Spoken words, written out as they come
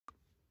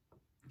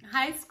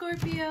Hi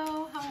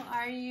Scorpio, how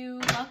are you?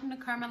 Welcome to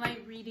Karma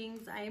Light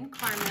Readings. I am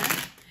Karma.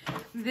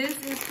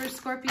 This is for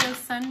Scorpio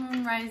Sun,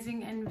 Moon,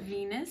 Rising, and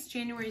Venus,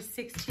 January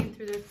 16th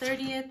through the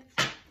 30th.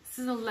 This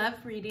is a love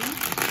reading.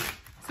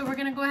 So we're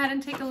going to go ahead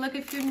and take a look.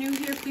 If you're new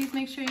here, please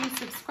make sure you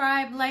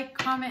subscribe, like,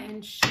 comment,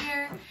 and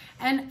share.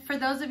 And for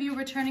those of you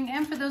returning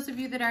and for those of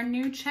you that are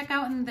new, check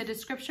out in the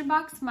description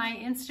box my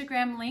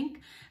Instagram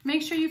link.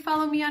 Make sure you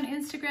follow me on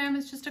Instagram.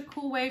 It's just a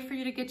cool way for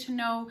you to get to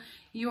know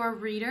your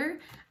reader.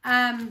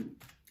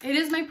 It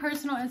is my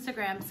personal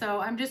Instagram, so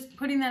I'm just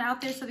putting that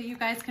out there so that you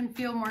guys can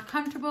feel more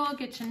comfortable,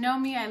 get to know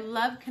me. I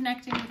love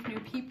connecting with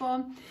new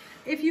people.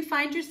 If you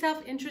find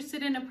yourself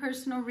interested in a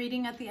personal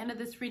reading at the end of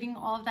this reading,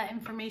 all of that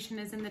information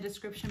is in the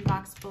description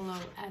box below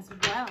as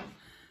well.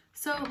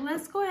 So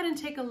let's go ahead and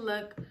take a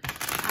look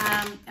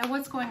at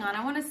what's going on.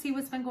 I want to see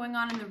what's been going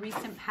on in the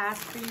recent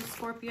past for you,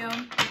 Scorpio,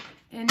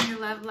 in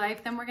your love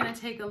life. Then we're going to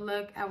take a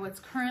look at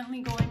what's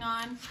currently going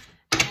on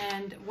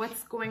and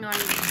what's going on in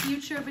the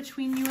future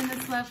between you and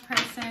this love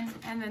person,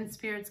 and then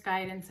Spirit's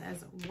guidance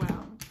as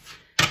well.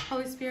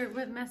 Holy Spirit,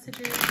 what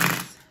messages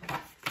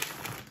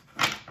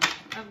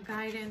of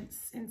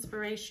guidance,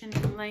 inspiration,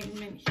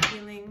 enlightenment,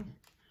 healing,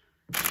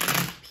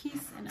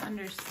 peace, and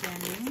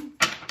understanding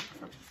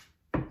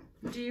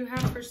do you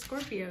have for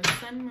Scorpio,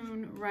 Sun,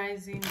 Moon,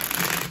 Rising,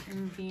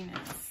 and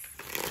Venus?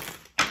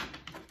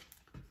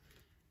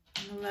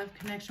 And the love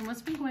connection.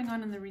 What's been going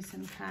on in the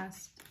recent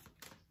past?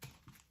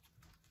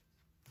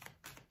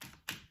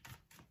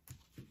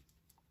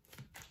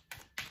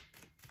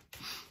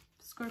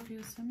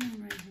 Scorpio, Sun,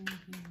 Moon, Rising, and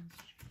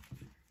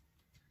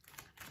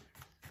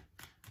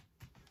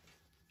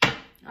Venus.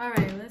 All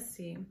right, let's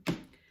see.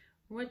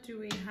 What do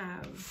we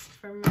have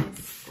for my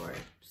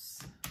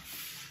Scorps?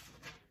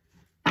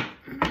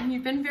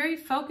 You've been very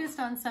focused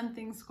on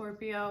something,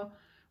 Scorpio.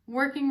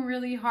 Working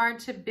really hard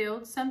to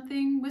build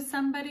something with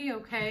somebody,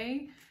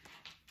 okay?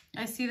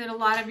 I see that a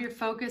lot of your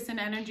focus and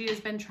energy has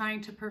been trying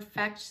to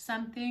perfect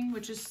something,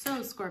 which is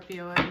so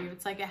Scorpio of you.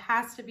 It's like it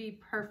has to be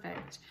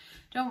perfect.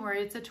 Don't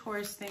worry, it's a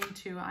Taurus thing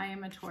too. I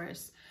am a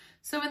Taurus.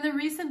 So in the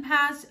recent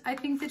past, I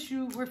think that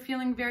you were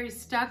feeling very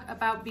stuck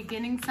about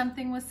beginning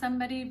something with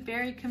somebody,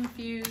 very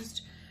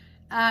confused.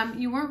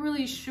 You weren't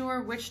really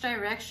sure which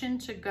direction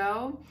to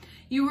go.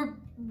 You were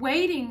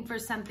waiting for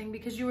something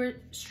because you were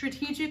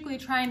strategically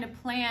trying to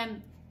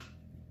plan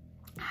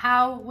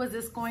how was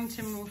this going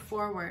to move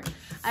forward.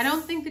 I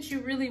don't think that you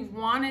really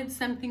wanted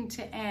something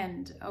to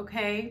end,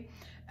 okay?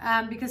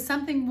 Because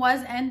something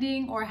was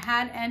ending or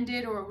had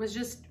ended or it was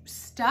just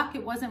stuck.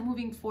 It wasn't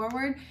moving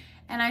forward.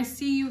 And I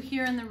see you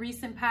here in the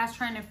recent past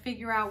trying to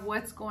figure out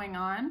what's going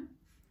on.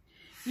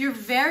 You're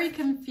very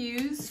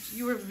confused.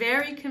 You were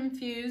very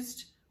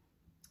confused.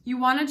 You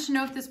wanted to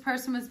know if this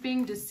person was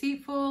being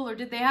deceitful or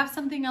did they have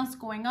something else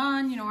going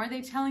on? You know, are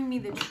they telling me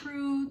the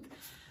truth?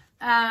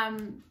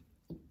 And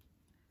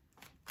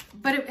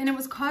it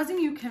was causing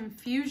you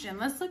confusion.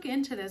 Let's look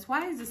into this.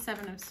 Why is the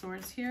Seven of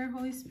Swords here,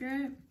 Holy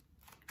Spirit?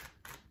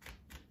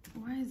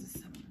 Why is the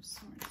Seven of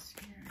Swords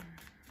here?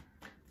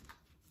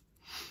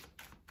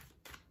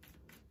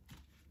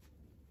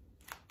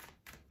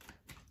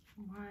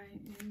 Why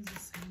is the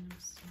Seven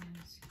of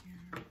Swords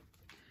here?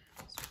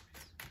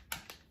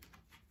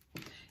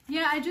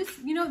 Yeah, I just,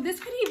 you know, this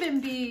could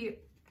even be,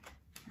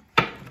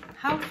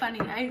 how funny.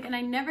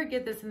 I never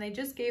get this, and they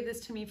just gave this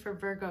to me for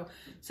Virgo.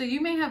 So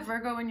you may have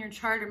Virgo in your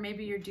chart, or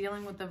maybe you're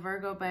dealing with a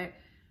Virgo, but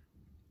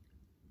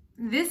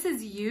this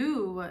is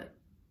you.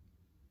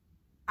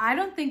 I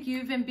don't think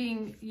you've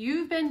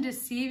been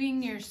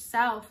deceiving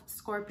yourself,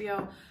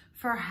 Scorpio,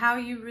 for how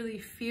you really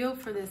feel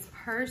for this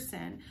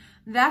person.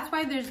 That's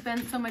why there's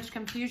been so much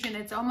confusion.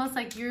 It's almost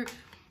like you're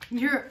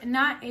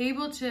not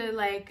able to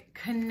like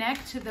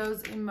connect to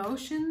those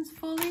emotions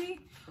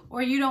fully,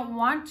 or you don't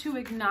want to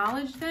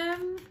acknowledge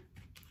them.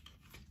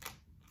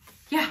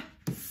 Yeah,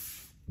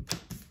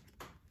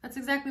 that's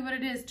exactly what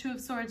it is. Two of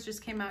Swords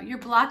just came out. You're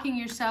blocking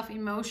yourself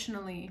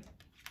emotionally.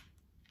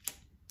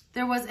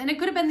 There was, and it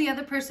could have been the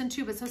other person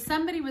too, but so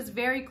somebody was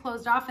very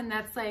closed off, and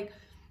that's like,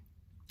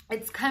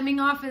 it's coming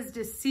off as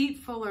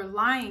deceitful or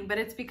lying, but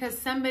it's because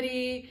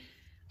somebody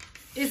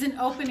isn't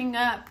opening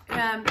up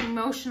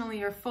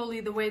emotionally or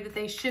fully the way that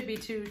they should be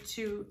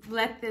to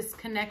let this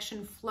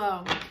connection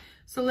flow.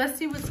 So let's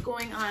see what's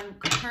going on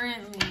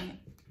currently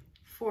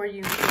for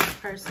you, for this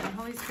person.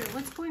 Holy Spirit,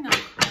 what's going on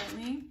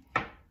currently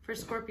for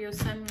Scorpio,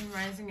 Sun, Moon,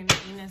 Rising, and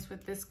Venus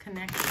with this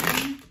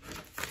connection?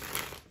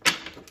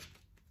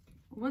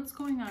 What's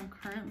going on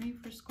currently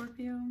for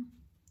Scorpio?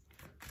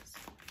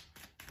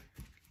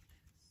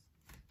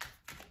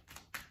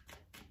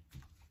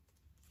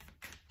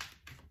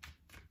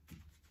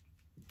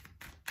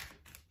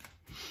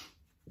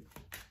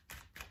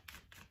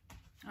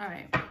 All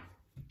right.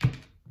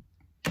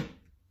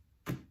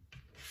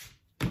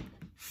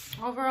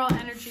 Overall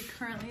energy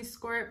currently,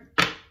 Scorp.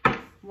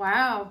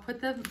 Wow,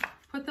 put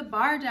the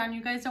bar down.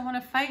 You guys don't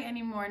want to fight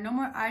anymore. No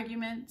more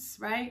arguments,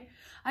 right?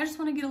 I just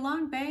want to get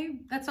along,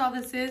 babe. That's all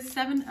this is.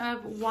 Seven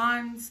of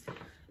Wands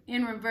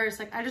in reverse.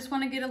 Like, I just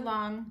want to get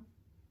along.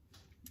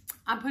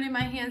 I'm putting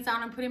my hands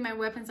down. I'm putting my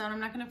weapons down. I'm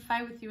not going to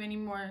fight with you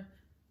anymore.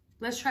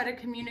 Let's try to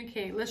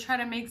communicate. Let's try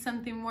to make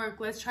something work.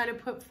 Let's try to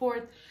put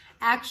forth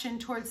action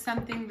towards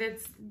something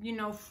that's, you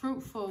know,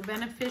 fruitful,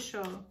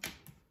 beneficial.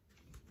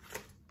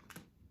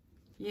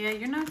 Yeah,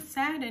 you're not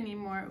sad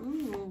anymore.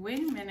 Ooh, wait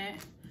a minute.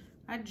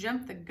 I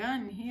jumped the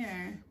gun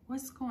here.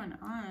 What's going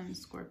on,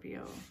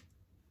 Scorpio?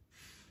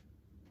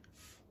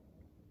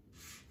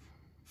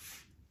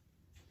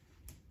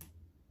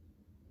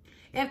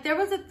 If there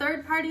was a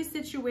third-party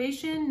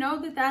situation,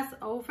 know that that's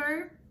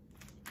over.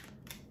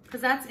 Because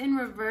that's in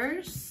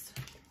reverse.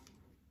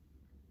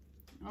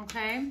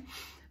 Okay?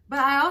 But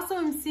I also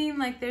am seeing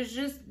like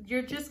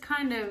you're just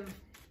kind of,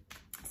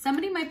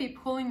 somebody might be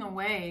pulling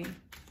away.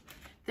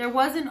 There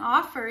was an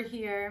offer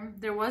here.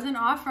 There was an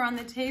offer on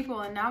the table,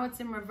 and now it's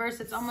in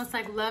reverse. It's almost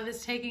like love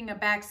is taking a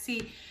back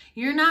seat.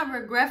 You're not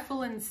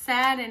regretful and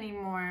sad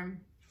anymore.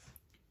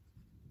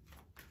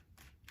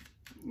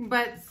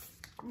 But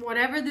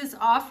whatever this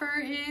offer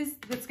is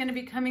that's going to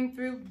be coming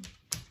through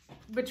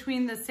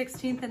between the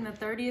 16th and the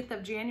 30th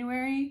of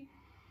January,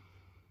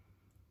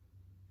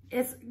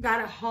 it's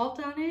got a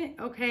halt on it,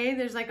 okay?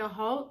 There's like a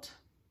halt.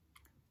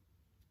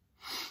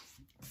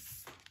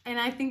 And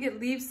I think it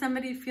leaves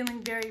somebody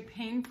feeling very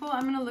painful.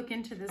 I'm going to look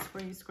into this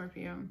for you,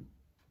 Scorpio.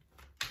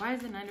 Why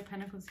is the Knight of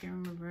Pentacles here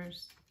in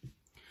reverse?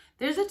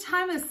 There's a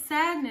time of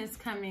sadness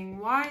coming.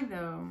 Why,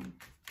 though?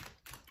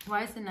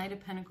 Why is the Knight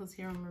of Pentacles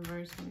here in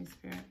reverse, Holy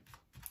Spirit?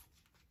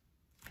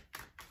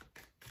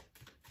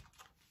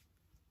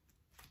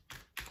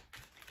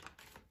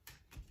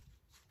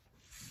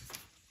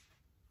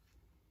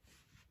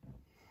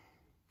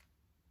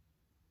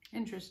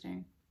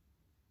 Interesting.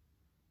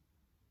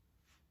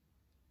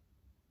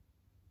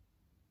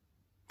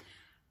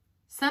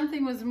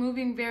 Something was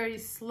moving very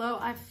slow.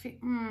 I feel,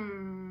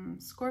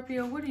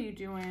 Scorpio, what are you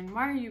doing?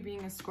 Why are you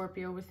being a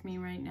Scorpio with me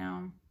right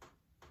now?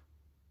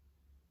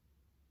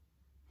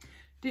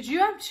 Did you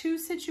have two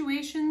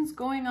situations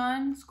going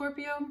on,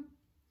 Scorpio?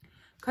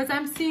 Because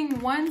I'm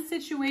seeing one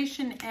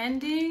situation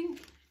ending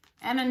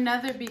and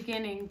another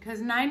beginning.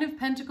 Because Nine of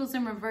Pentacles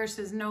in reverse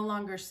is no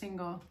longer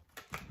single.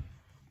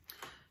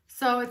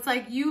 So it's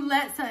like you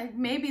let,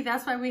 maybe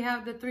that's why we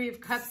have the Three of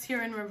Cups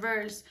here in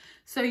reverse.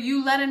 So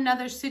you let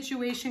another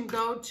situation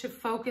go to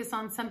focus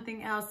on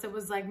something else that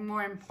was like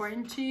more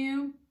important to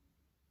you.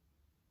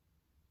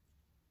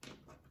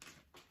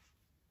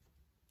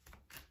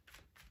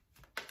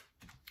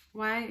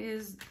 Why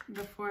is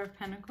the Four of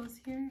Pentacles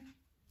here?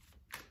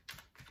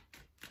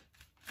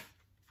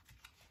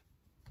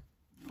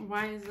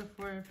 Why is the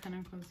Four of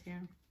Pentacles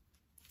here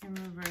in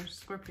reverse?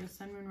 Scorpio,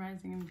 Sun, Moon,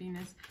 Rising, and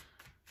Venus.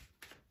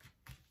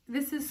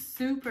 This is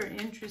super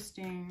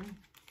interesting.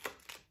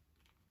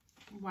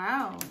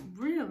 Wow,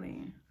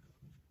 really?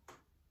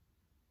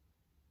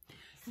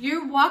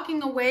 You're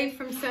walking away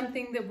from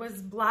something that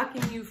was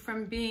blocking you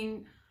from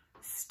being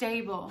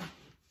stable.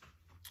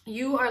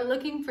 You are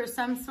looking for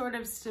some sort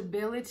of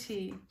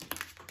stability.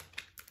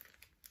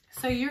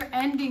 So you're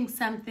ending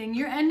something.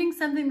 You're ending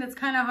something that's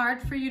kind of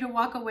hard for you to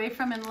walk away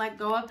from and let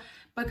go of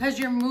because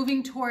you're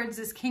moving towards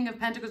this King of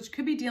Pentacles. You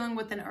could be dealing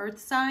with an earth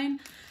sign.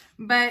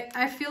 But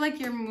I feel like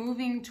you're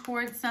moving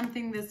towards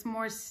something that's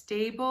more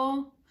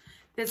stable,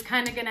 that's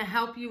kind of going to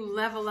help you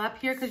level up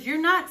here. Because you're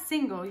not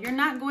single. You're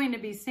not going to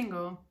be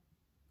single.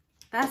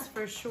 That's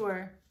for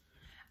sure.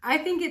 I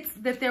think it's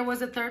that there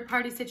was a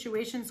third-party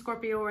situation,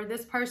 Scorpio, or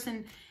this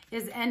person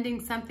is ending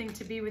something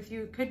to be with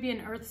you. It could be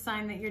an earth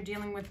sign that you're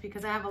dealing with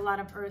because I have a lot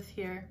of earth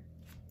here.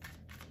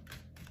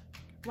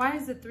 Why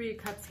is the Three of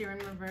Cups here in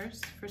reverse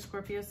for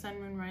Scorpio,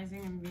 Sun, Moon,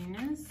 Rising, and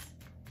Venus?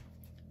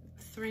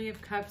 Three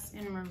of Cups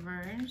in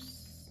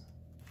reverse.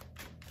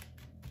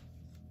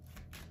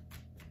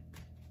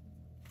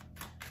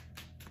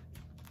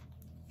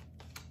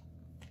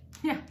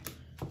 Yeah.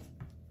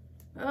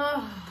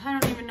 Oh, I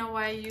don't even know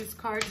why I use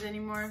cards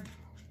anymore.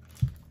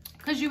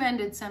 Because you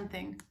ended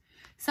something.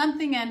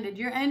 Something ended.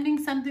 You're ending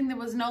something that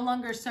was no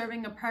longer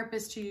serving a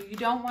purpose to you. You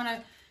don't want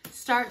to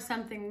start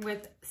something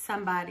with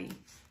somebody.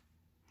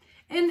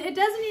 And it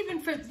doesn't even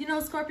for, you know,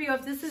 Scorpio,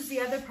 if this is the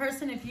other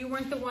person, if you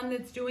weren't the one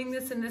that's doing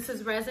this and this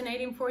is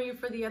resonating for you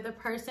for the other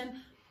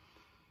person,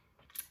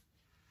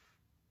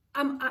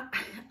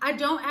 I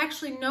don't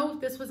actually know if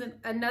this was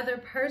another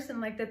person,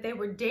 like that they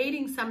were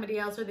dating somebody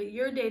else or that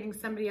you're dating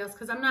somebody else.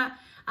 Because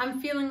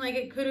I'm feeling like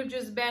it could have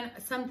just been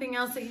something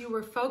else that you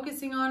were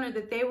focusing on or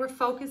that they were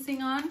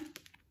focusing on,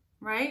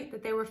 right?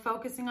 That they were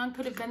focusing on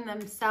could have been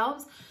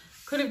themselves.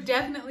 Could have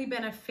definitely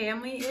been a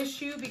family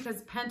issue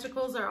because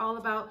Pentacles are all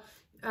about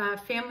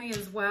family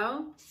as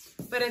well.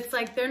 But it's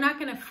like they're not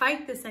going to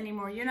fight this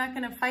anymore. You're not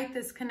going to fight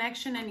this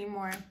connection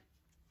anymore.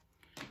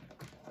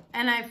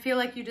 And I feel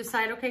like you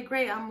decide, okay,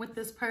 great, I'm with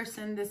this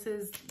person. This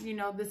is, you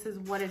know, this is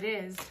what it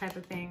is type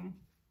of thing.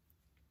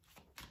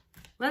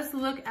 Let's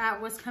look at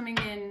what's coming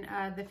in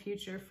the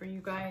future for you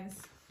guys.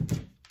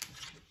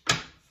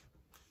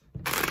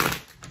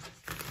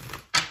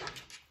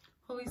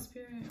 Holy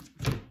Spirit,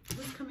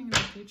 what's coming in the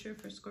future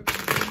for Scorpio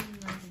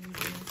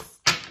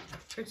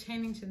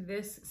pertaining to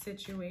this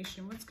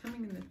situation? What's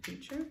coming in the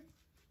future?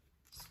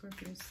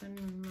 Scorpio, Sun,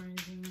 Moon,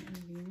 Rising, and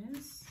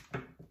Venus.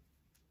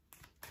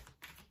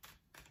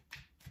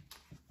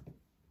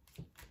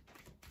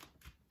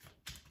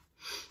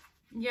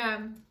 Yeah,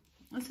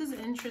 this is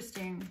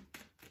interesting.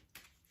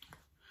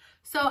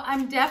 So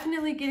I'm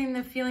definitely getting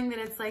the feeling that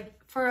it's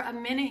like for a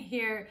minute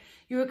here,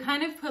 you would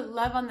kind of put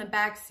love on the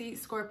back seat,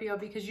 Scorpio,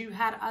 because you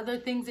had other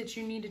things that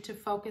you needed to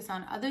focus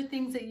on, other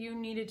things that you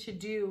needed to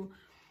do.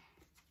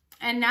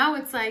 And now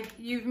it's like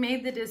you've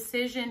made the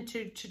decision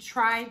to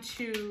try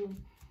to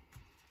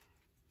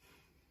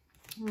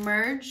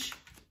merge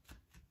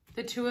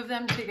the two of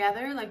them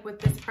together, like with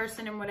this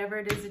person and whatever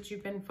it is that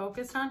you've been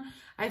focused on.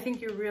 I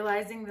think you're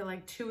realizing that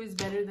like two is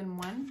better than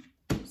one,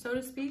 so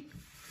to speak.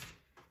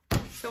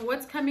 So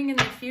what's coming in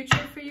the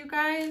future for you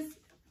guys?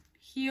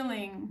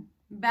 Healing,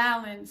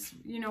 balance,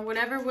 you know,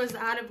 whatever was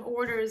out of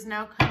order is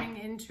now coming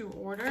into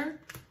order.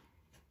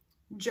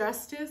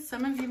 Justice.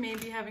 Some of you may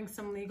be having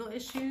some legal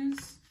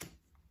issues.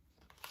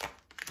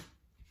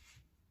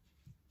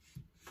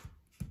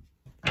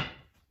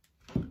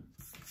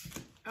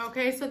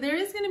 Okay, so there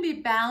is going to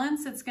be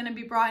balance that's going to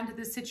be brought into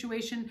this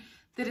situation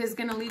that is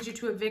going to lead you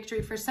to a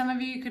victory. For some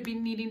of you, you could be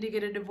needing to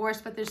get a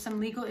divorce, but there's some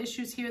legal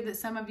issues here that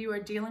some of you are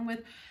dealing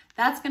with.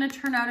 That's going to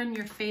turn out in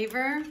your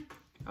favor,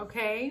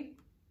 okay?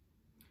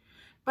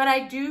 But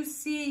I do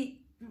see,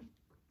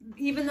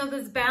 even though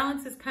this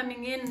balance is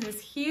coming in,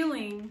 this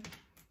healing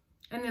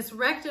and this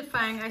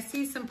rectifying, I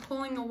see some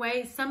pulling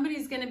away.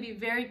 Somebody's going to be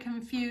very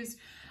confused.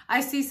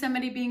 I see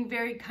somebody being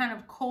very kind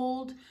of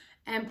cold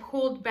and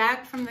pulled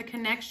back from the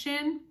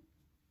connection.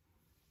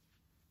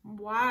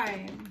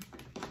 Why?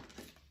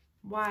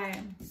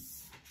 Why?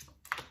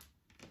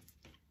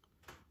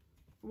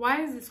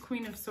 Why is this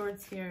Queen of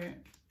Swords here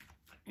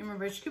in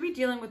reverse? You could be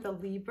dealing with a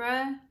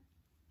Libra,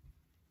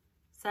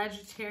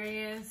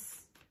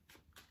 Sagittarius.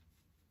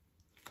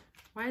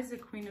 Why is the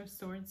Queen of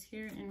Swords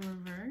here in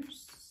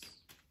reverse?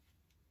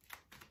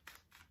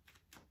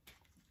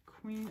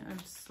 Queen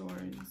of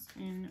Swords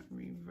in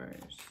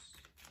reverse.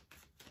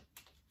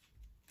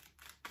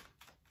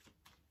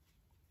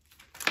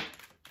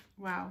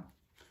 Wow.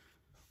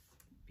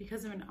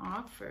 Because of an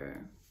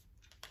offer.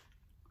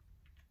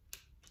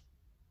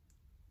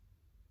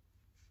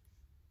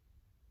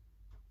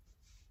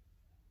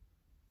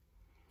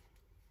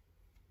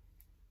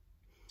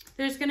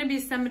 There's going to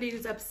be somebody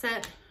who's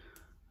upset.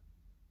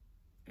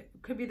 It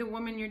could be the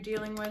woman you're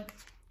dealing with.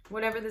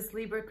 Whatever this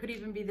Libra, could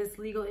even be this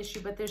legal issue.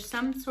 But there's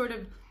some sort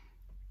of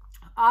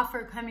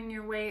offer coming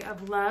your way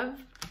of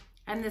love.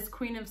 And this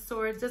Queen of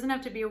Swords, doesn't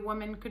have to be a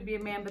woman, could be a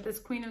man. But this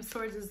Queen of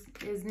Swords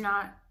is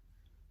not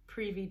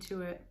privy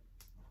to it.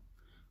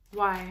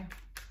 Why?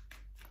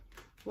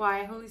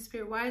 Why? Holy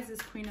Spirit, why is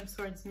this Queen of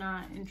Swords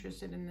not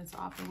interested in this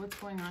offer? What's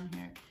going on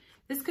here?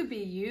 This could be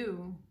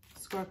you,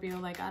 Scorpio.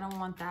 Like, I don't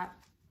want that.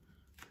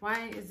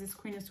 Why is this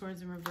Queen of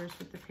Swords in reverse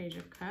with the Page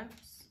of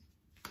Cups?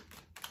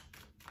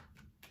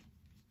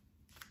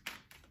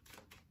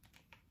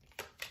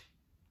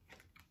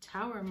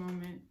 Tower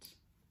moment.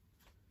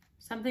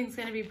 Something's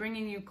going to be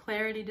bringing you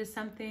clarity to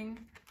something.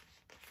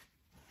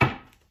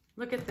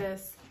 Look at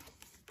this.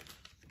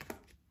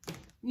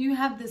 You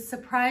have this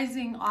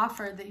surprising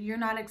offer that you're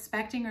not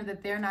expecting or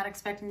that they're not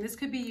expecting. This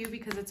could be you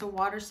because it's a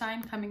water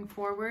sign coming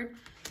forward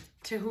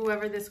to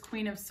whoever this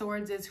Queen of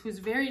Swords is, who's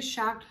very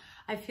shocked.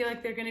 I feel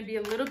like they're going to be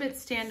a little bit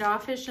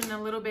standoffish and a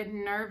little bit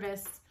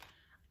nervous.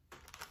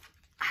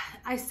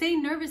 I say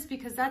nervous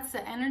because that's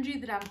the energy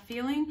that I'm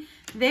feeling.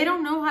 They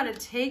don't know how to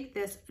take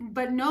this,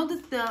 but know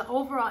that the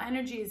overall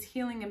energy is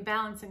healing and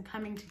balance and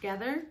coming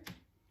together.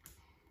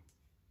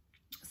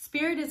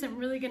 Spirit isn't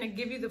really going to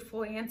give you the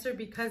full answer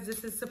because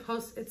this is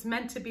it's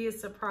meant to be a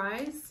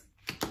surprise.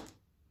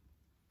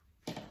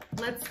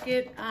 Let's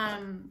get,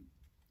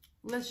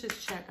 let's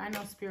just check. I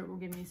know Spirit will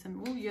give me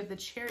some. Ooh, you have the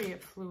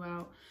Chariot flew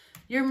out.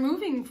 You're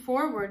moving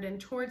forward and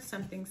towards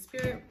something.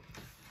 Spirit,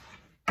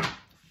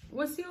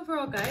 what's the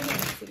overall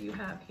guidance that you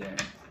have here?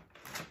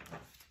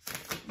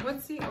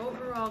 What's the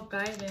overall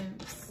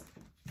guidance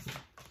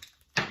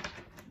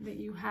that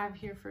you have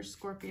here for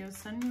Scorpio,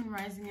 Sun, Moon,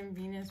 Rising, and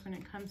Venus when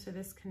it comes to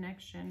this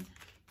connection?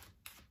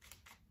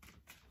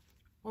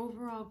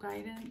 Overall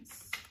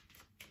guidance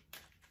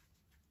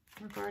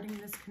regarding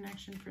this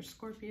connection for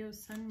Scorpio,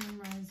 Sun,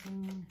 Moon,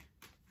 Rising,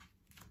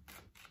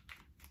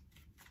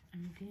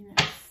 and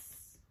Venus.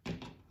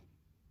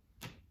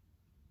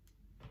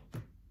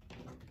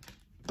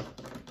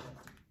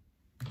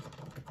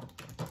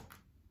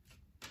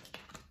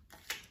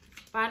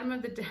 Bottom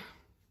of the deck.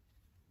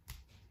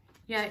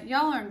 Yeah,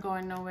 y'all aren't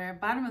going nowhere.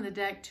 Bottom of the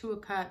deck, Two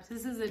of Cups.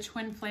 This is a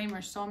twin flame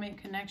or soulmate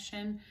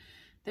connection.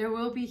 There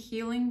will be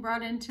healing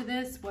brought into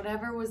this.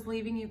 Whatever was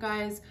leaving you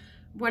guys,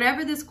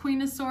 whatever this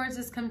Queen of Swords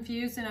is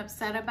confused and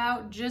upset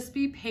about, just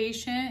be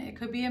patient. It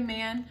could be a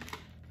man.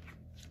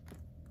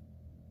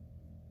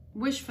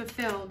 Wish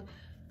fulfilled.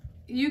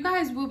 You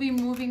guys will be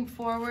moving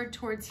forward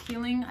towards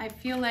healing. I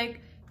feel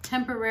like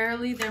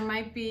temporarily there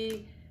might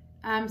be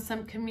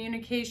some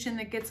communication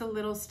that gets a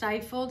little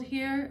stifled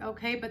here,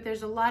 okay? But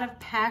there's a lot of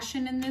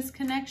passion in this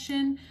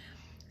connection.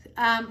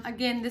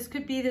 Again, this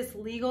could be this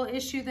legal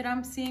issue that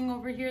I'm seeing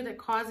over here that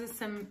causes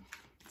some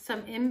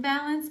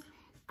imbalance.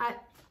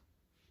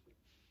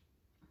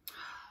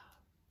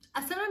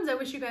 Sometimes I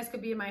wish you guys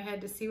could be in my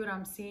head to see what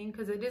I'm seeing,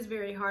 because it is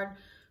very hard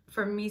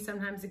for me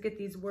sometimes to get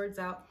these words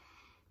out.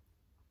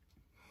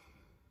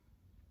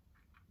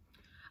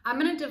 I'm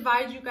going to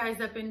divide you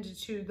guys up into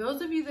two.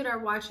 Those of you that are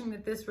watching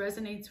that this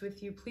resonates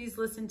with you, please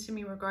listen to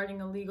me regarding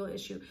a legal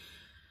issue.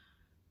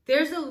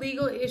 There's a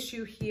legal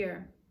issue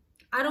here.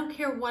 I don't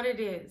care what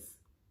it is.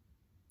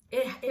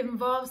 It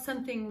involves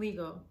something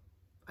legal,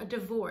 a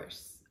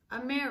divorce,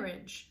 a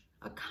marriage,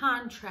 a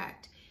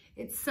contract.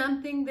 It's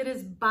something that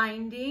is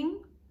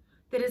binding,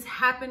 that is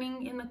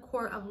happening in the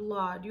court of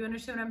law. Do you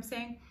understand what I'm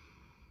saying?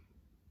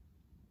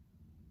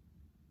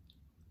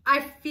 I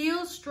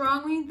feel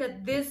strongly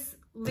that this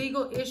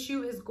legal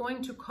issue is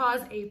going to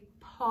cause a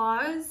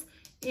pause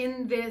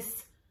in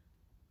this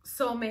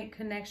soulmate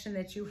connection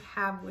that you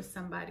have with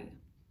somebody.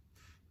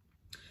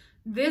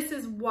 This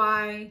is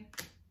why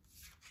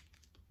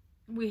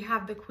we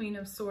have the Queen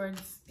of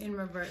Swords in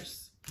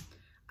reverse.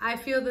 I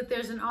feel that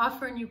there's an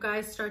offer and you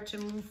guys start to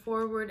move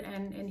forward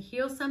and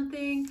heal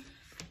something,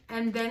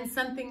 and then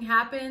something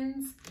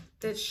happens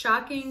that's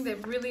shocking,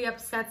 that really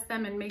upsets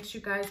them and makes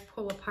you guys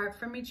pull apart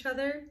from each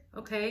other,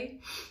 okay?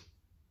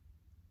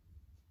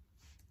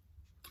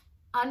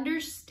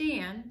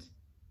 Understand,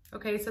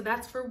 okay, so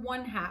that's for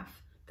one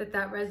half that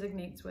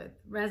resonates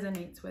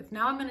with.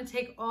 Now I'm going to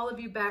take all of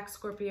you back,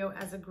 Scorpio,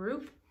 as a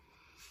group.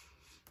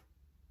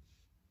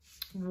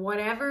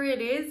 Whatever it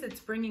is, it's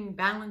bringing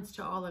balance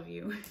to all of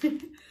you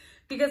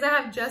because I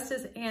have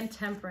Justice and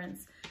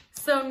Temperance.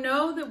 So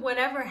know that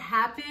whatever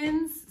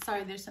happens,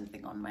 sorry, there's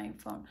something on my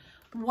phone.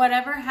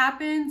 Whatever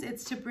happens,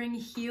 it's to bring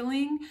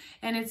healing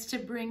and it's to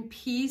bring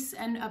peace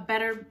and a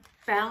better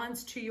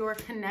balance to your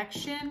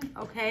connection,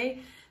 okay?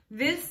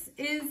 This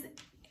is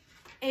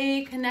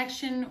a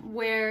connection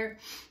where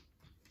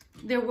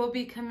there will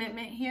be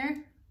commitment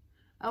here,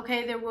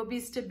 okay? There will be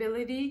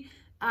stability.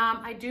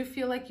 I do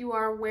feel like you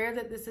are aware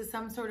that this is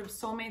some sort of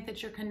soulmate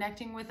that you're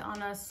connecting with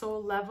on a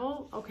soul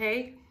level,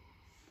 okay?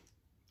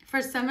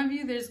 For some of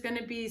you, there's going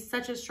to be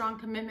such a strong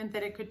commitment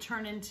that it could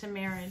turn into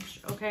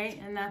marriage, okay?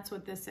 And that's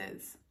what this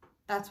is.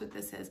 That's what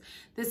this is.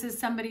 This is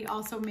somebody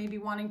also maybe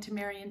wanting to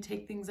marry and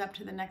take things up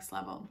to the next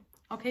level.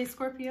 Okay,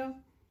 Scorpio?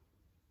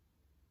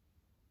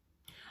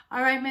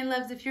 All right, my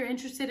loves, if you're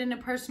interested in a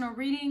personal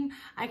reading,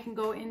 I can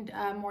go in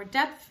more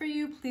depth for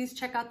you. Please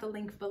check out the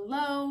link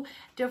below.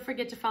 Don't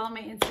forget to follow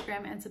my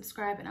Instagram and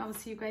subscribe, and I will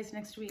see you guys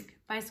next week.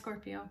 Bye,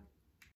 Scorpio.